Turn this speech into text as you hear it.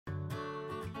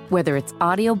Whether it's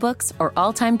audiobooks or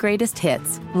all-time greatest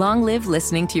hits, long live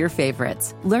listening to your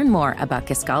favorites. Learn more about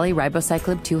Kisqali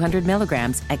Ribociclib 200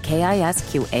 milligrams at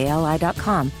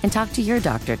KISQALI.com and talk to your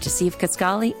doctor to see if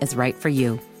Kisqali is right for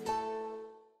you.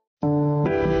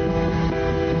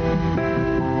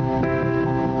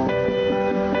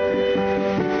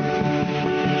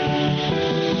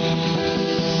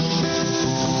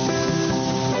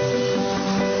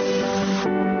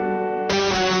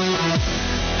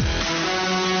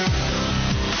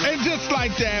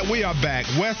 That we are back.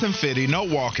 Wes and Fitty, no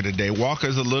Walker today.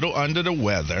 Walker's a little under the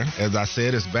weather. As I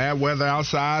said, it's bad weather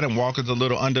outside, and Walker's a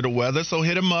little under the weather. So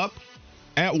hit him up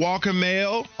at Walker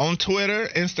Mail on Twitter,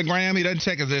 Instagram. He doesn't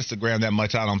check his Instagram that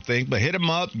much, I don't think. But hit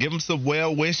him up. Give him some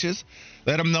well wishes.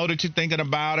 Let him know that you're thinking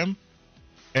about him.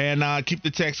 And keep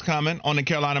the text coming on the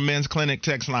Carolina Men's Clinic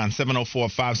text line,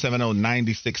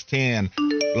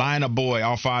 704-570-9610. Liner Boy,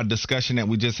 off our discussion that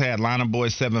we just had, Liner Boy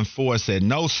 74 said,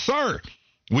 no, sir.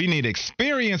 We need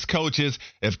experienced coaches.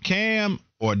 If Cam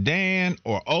or Dan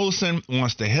or Olsen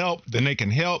wants to help, then they can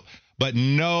help, but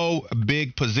no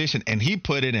big position. And he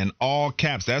put it in all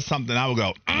caps. That's something I would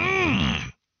go,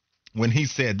 when he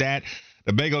said that.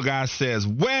 The Bagel Guy says,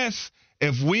 Wes,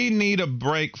 if we need a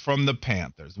break from the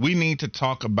Panthers, we need to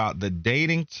talk about the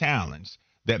dating challenge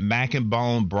that Mac and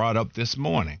Bone brought up this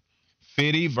morning.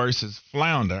 Fitty versus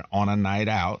Flounder on a night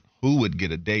out. Who would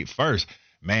get a date first?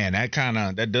 Man,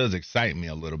 that does excite me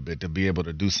a little bit to be able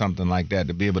to do something like that,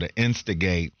 to be able to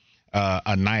instigate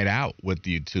a night out with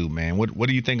you two, man. What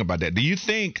do you think about that? Do you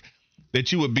think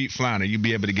that you would beat Flounder? You'd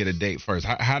be able to get a date first.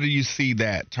 How do you see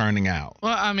that turning out?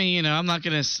 Well, I mean, I'm not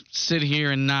going to sit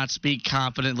here and not speak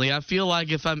confidently. I feel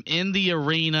like if I'm in the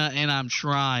arena and I'm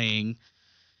trying,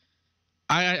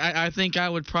 I think I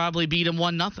would probably beat him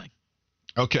 1-0.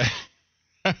 Okay.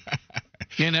 A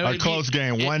close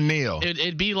game, 1-0.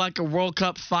 It'd be like a World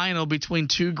Cup final between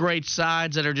two great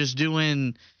sides that are just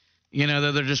doing,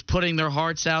 they're just putting their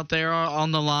hearts out there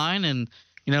on the line, and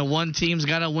one team's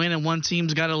got to win and one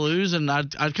team's got to lose, and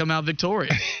I'd come out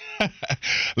victorious.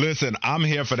 Listen, I'm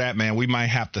here for that, man. We might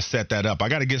have to set that up. I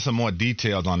got to get some more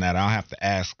details on that. I'll have to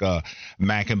ask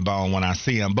Mac and Bone when I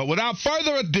see him. But without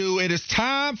further ado, it is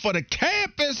time for the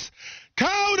Campus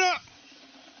Coda.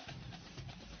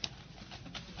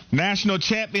 National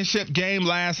championship game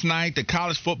last night. The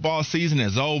college football season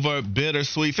is over.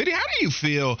 Bittersweet. Fitty, how do you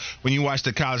feel when you watch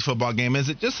the college football game? Is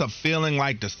it just a feeling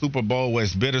like the Super Bowl where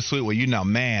it's bittersweet, where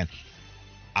man,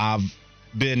 I've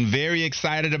been very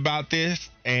excited about this,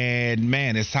 and,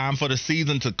 man, it's time for the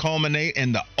season to culminate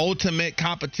in the ultimate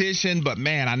competition, but,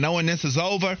 man, I know when this is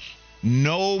over,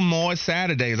 no more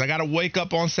Saturdays. I got to wake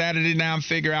up on Saturday now and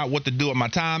figure out what to do with my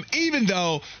time, even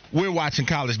though we're watching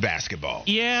college basketball.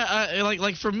 Yeah,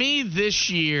 like for me this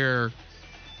year,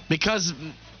 because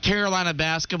Carolina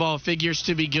basketball figures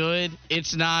to be good,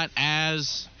 it's not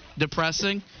as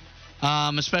depressing,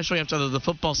 especially after the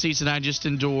football season I just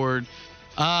endured.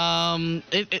 To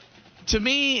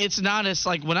me, it's not as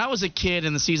like when I was a kid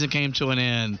and the season came to an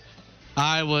end,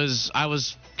 I was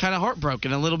kind of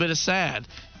heartbroken, a little bit of sad.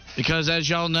 Because, as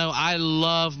y'all know, I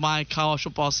love my college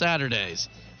football Saturdays.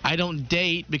 I don't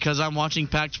date because I'm watching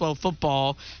Pac-12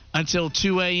 football until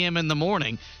 2 a.m. in the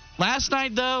morning. Last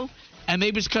night, though, and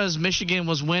maybe it's because Michigan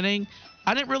was winning,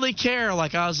 I didn't really care.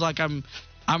 Like, I was like, I'm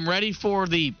ready for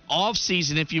the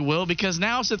off-season, if you will, because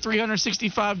now it's a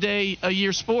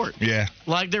 365-day-a-year sport. Yeah.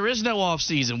 Like, there is no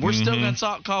off-season. We're still going to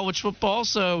talk college football,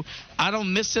 so I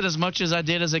don't miss it as much as I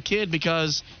did as a kid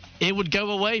because it would go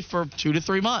away for 2 to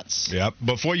 3 months. Yep.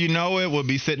 Before you know it, we'll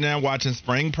be sitting there watching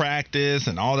spring practice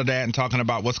and all of that and talking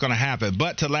about what's going to happen.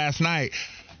 But to last night,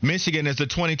 Michigan is the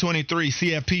 2023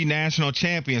 CFP National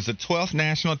Champions, the 12th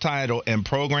national title in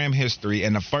program history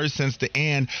and the first since the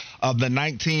end of the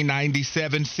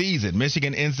 1997 season.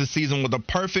 Michigan ends the season with a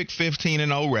perfect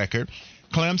 15-0 record.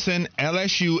 Clemson,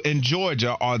 LSU, and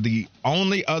Georgia are the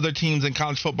only other teams in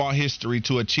college football history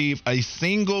to achieve a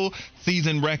single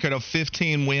season record of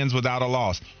 15 wins without a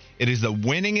loss. It is the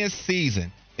winningest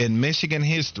season in Michigan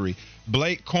history.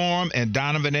 Blake Corum and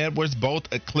Donovan Edwards both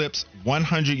eclipsed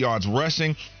 100 yards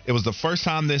rushing. It was the first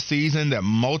time this season that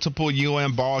multiple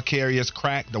UM ball carriers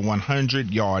cracked the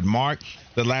 100-yard mark.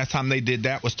 The last time they did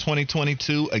that was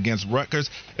 2022 against Rutgers.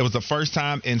 It was the first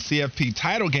time in CFP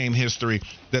title game history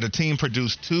that a team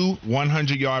produced 2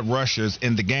 100-yard rushers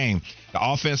in the game. The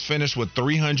offense finished with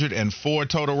 304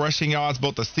 total rushing yards,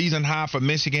 both a season high for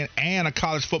Michigan and a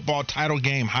college football title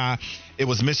game high. It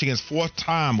was Michigan's fourth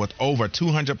time with over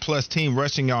 200-plus team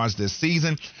rushing yards this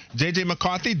season. J.J.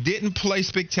 McCarthy didn't play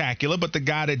spectacular, but the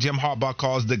guy that Jim Harbaugh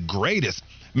calls the greatest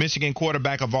Michigan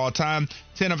quarterback of all time,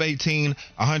 10 of 18,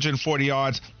 140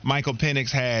 yards. Michael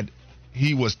Penix had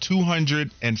He was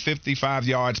 255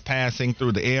 yards passing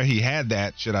through the air. He had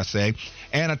that, should I say,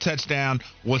 and a touchdown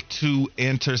with 2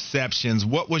 interceptions.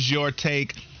 What was your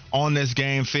take on this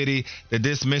game, Fitty, that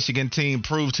this Michigan team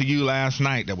proved to you last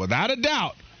night that without a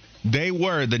doubt they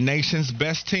were the nation's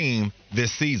best team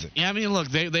this season? Yeah, I mean, look,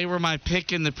 they were my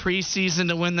pick in the preseason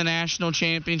to win the national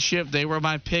championship. They were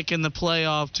my pick in the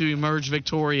playoff to emerge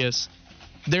victorious.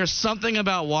 There's something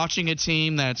about watching a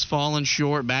team that's fallen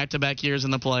short back-to-back years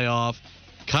in the playoff,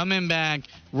 coming back,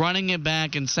 running it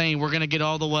back, and saying we're going to get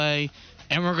all the way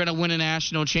and we're going to win a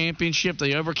national championship.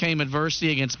 They overcame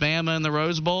adversity against Bama in the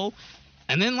Rose Bowl.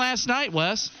 And then last night,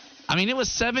 Wes, I mean, it was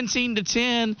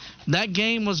 17-10. That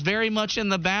game was very much in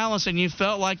the balance, and you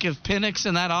felt like if Penix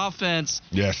and that offense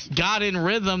got in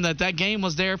rhythm, that game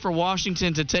was there for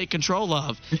Washington to take control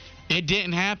of. It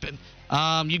didn't happen.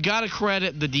 You got to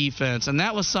credit the defense, and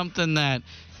that was something that,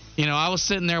 I was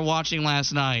sitting there watching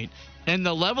last night, and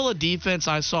the level of defense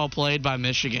I saw played by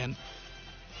Michigan,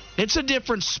 it's a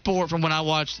different sport from when I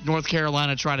watched North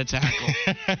Carolina try to tackle.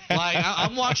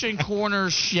 I'm watching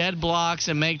corners shed blocks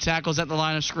and make tackles at the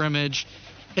line of scrimmage.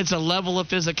 It's a level of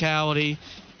physicality,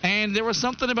 and there was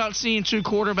something about seeing 2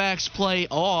 quarterbacks play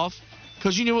off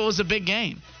because you knew it was a big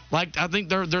game. I think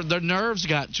their nerves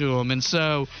got to them, and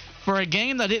so for a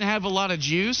game that didn't have a lot of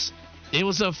juice, it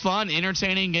was a fun,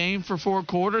 entertaining game for 4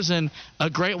 quarters and a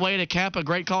great way to cap a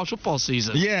great college football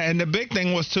season. Yeah, and the big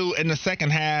thing was, too, in the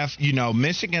second half,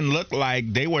 Michigan looked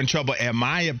like they were in trouble, in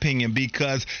my opinion,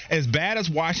 because as bad as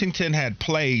Washington had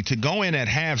played, to go in at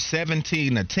half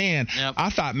 17-10, I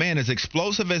thought, man, as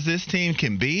explosive as this team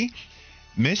can be,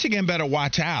 Michigan better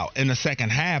watch out in the second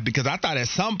half, because I thought at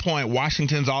some point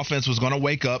Washington's offense was going to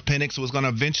wake up. Penix was going to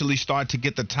eventually start to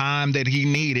get the time that he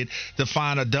needed to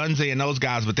find a Dunze and those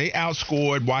guys, but they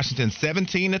outscored Washington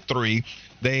 17-3.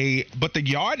 But the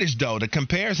yardage, though, the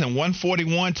comparison,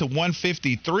 141 to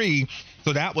 153,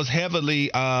 so that was heavily,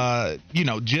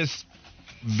 just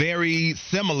very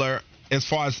similar as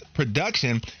far as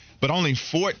production, but only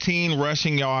 14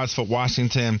 rushing yards for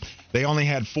Washington. They only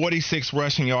had 46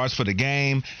 rushing yards for the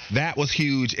game. That was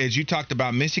huge. As you talked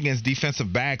about Michigan's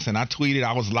defensive backs, and I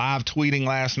was live tweeting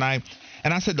last night,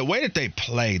 and I said the way that they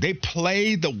play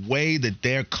the way that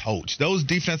they're coached. Those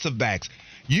defensive backs,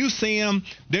 you see them,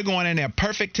 they're going in there,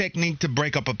 perfect technique to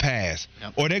break up a pass.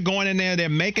 Yep. Or they're going in there, they're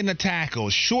making the tackle,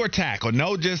 sure tackle.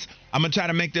 No, just I'm going to try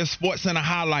to make this SportsCenter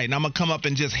highlight, and I'm going to come up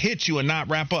and just hit you and not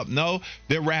wrap up. No,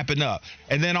 they're wrapping up.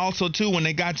 And then also, too, when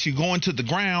they got you going to the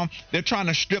ground, they're trying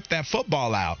to strip that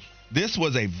football out. This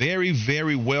was a very,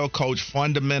 very well-coached,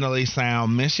 fundamentally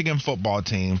sound Michigan football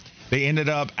team. They ended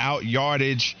up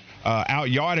out-yardaging,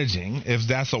 if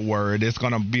that's a word. It's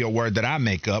going to be a word that I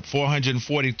make up,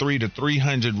 443 to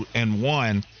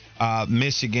 301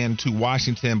 Michigan to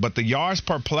Washington. But the yards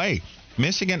per play,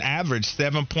 Michigan averaged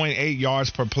 7.8 yards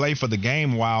per play for the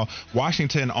game, while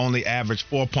Washington only averaged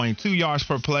 4.2 yards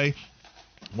per play.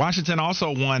 Washington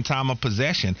also won time of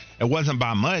possession. It wasn't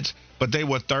by much, but they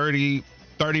were 30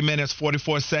 minutes,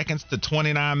 44 seconds to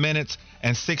 29 minutes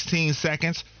and 16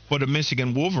 seconds for the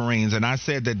Michigan Wolverines. And I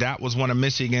said that was one of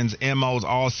Michigan's MOs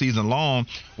all season long,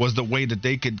 was the way that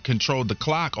they could control the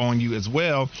clock on you as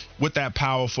well with that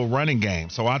powerful running game.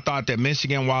 So I thought that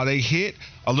Michigan, while they hit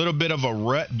a little bit of a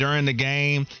rut during the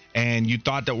game, and you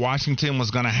thought that Washington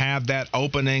was going to have that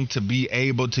opening to be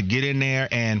able to get in there,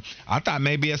 and I thought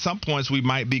maybe at some points we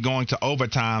might be going to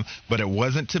overtime, but it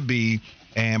wasn't to be.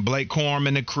 And Blake Corum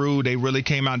and the crew, they really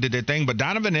came out and did their thing. But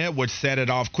Donovan Edwards set it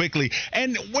off quickly.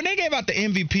 And when they gave out the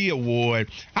MVP award,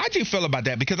 how'd you feel about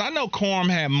that? Because I know Corum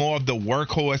had more of the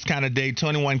workhorse kind of day,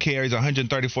 21 carries,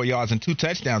 134 yards, and 2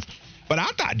 touchdowns. But I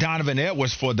thought Donovan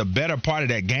Edwards, for the better part of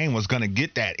that game, was going to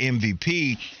get that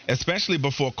MVP, especially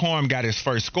before Corum got his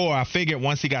first score. I figured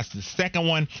once he got the second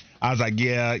one, I was like,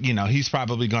 yeah, he's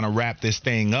probably going to wrap this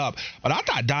thing up. But I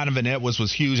thought Donovan Edwards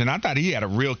was huge, and I thought he had a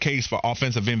real case for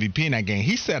offensive MVP in that game.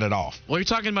 He set it off. Well, you're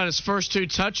talking about his first 2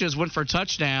 touches went for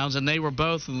touchdowns, and they were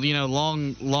both,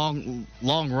 long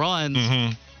runs.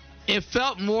 Mm-hmm. It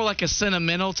felt more like a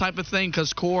sentimental type of thing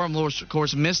because Corum, of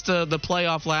course, missed the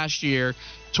playoff last year,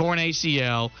 torn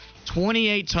ACL,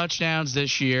 28 touchdowns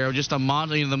this year, just the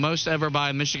most ever by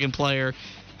a Michigan player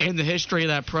in the history of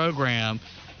that program.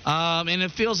 And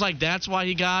it feels like that's why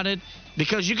he got it,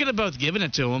 because you could have both given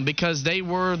it to him because they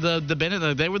were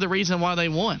they were the reason why they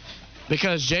won.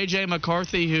 Because J.J.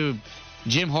 McCarthy, who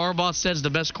Jim Harbaugh says is the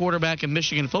best quarterback in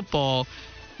Michigan football,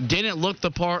 didn't look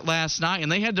the part last night,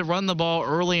 and they had to run the ball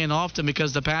early and often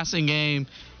because the passing game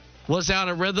was out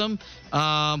of rhythm.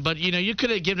 But, you could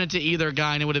have given it to either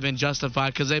guy, and it would have been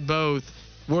justified because they both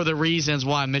were the reasons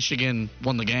why Michigan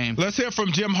won the game. Let's hear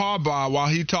from Jim Harbaugh while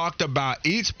he talked about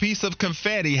each piece of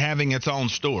confetti having its own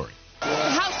story.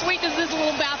 How sweet does this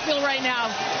little bath feel right now?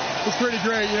 It's pretty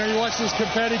great. You know, you watch this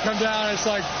confetti come down. It's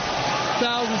like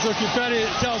thousands of confetti. It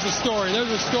tells a story.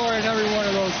 There's a story in every one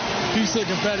of those pieces of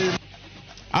confetti.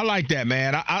 I like that,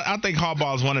 man. I think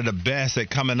Harbaugh is one of the best at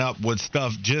coming up with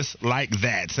stuff just like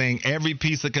that, saying every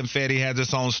piece of confetti has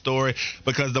its own story,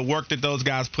 because the work that those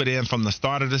guys put in from the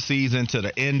start of the season to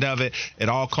the end of it, it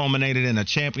all culminated in a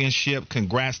championship.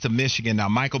 Congrats to Michigan. Now,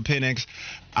 Michael Penix,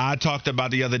 I talked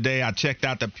about the other day, I checked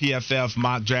out the PFF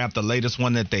mock draft, the latest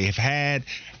one that they've had,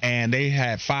 and they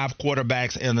had 5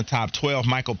 quarterbacks in the top 12.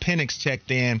 Michael Penix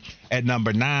checked in at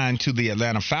number 9 to the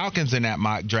Atlanta Falcons in that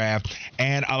mock draft.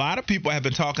 And a lot of people have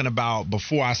been talking about,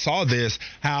 before I saw this,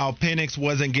 how Penix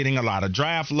wasn't getting a lot of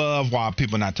draft love, while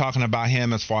people not talking about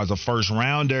him as far as a first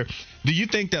rounder. Do you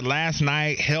think that last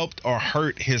night helped or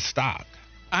hurt his stock?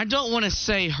 I don't want to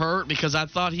say hurt, because I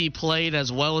thought he played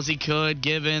as well as he could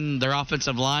given their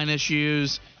offensive line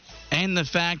issues and the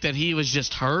fact that he was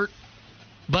just hurt.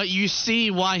 But you see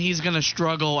why he's going to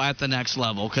struggle at the next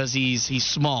level, because he's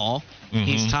small,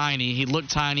 he's tiny, he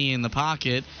looked tiny in the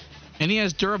pocket, and he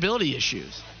has durability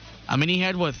issues. I mean, he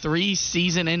had, 3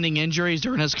 season-ending injuries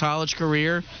during his college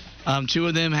career. 2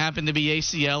 of them happened to be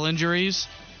ACL injuries.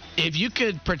 If you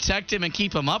could protect him and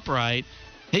keep him upright,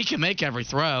 he can make every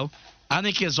throw. I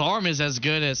think his arm is as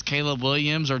good as Caleb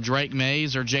Williams or Drake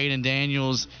Mays or Jaden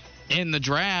Daniels in the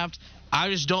draft. I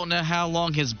just don't know how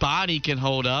long his body can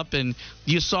hold up, and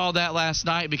you saw that last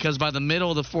night, because by the middle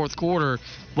of the fourth quarter,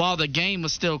 while the game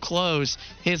was still close,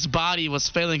 his body was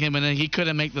failing him, and then he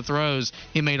couldn't make the throws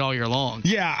he made all year long.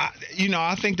 Yeah,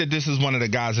 I think that this is one of the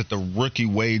guys that the rookie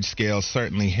wage scale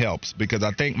certainly helps, because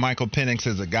I think Michael Penix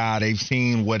is a guy, they've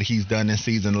seen what he's done this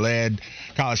season, led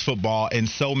college football in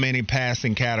so many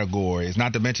passing categories,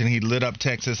 not to mention he lit up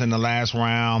Texas in the last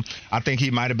round. I think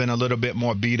he might have been a little bit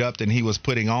more beat up than he was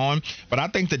putting on, but I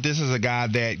think that this is a guy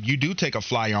that you do take a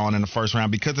flyer on in the first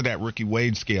round because of that rookie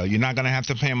wage scale. You're not going to have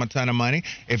to pay him a ton of money.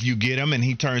 If you get him and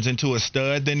he turns into a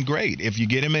stud, then great. If you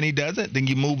get him and he doesn't, then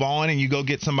you move on and you go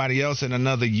get somebody else in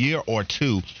another year or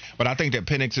two. But I think that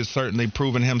Penix has certainly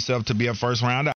proven himself to be a first rounder.